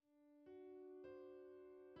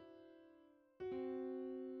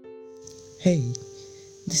Hey,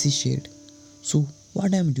 this is Shade. So,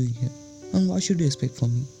 what am I doing here? And what should you expect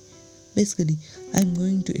from me? Basically, I'm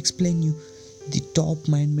going to explain you the top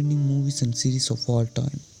mind-bending movies and series of all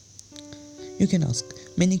time. You can ask,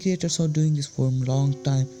 many creators are doing this for a long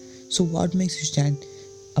time, so what makes you stand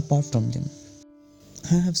apart from them?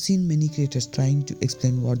 I have seen many creators trying to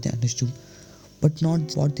explain what they understood, but not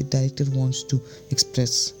what the director wants to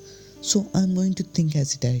express. So I'm going to think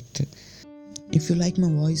as a director. If you like my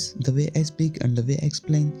voice, the way I speak, and the way I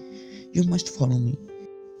explain, you must follow me.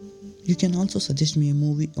 You can also suggest me a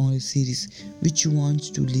movie or a series which you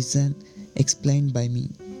want to listen explained by me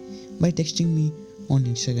by texting me on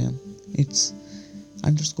Instagram. It's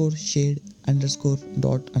underscore shade underscore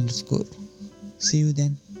dot underscore. See you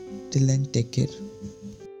then. Till then, take care.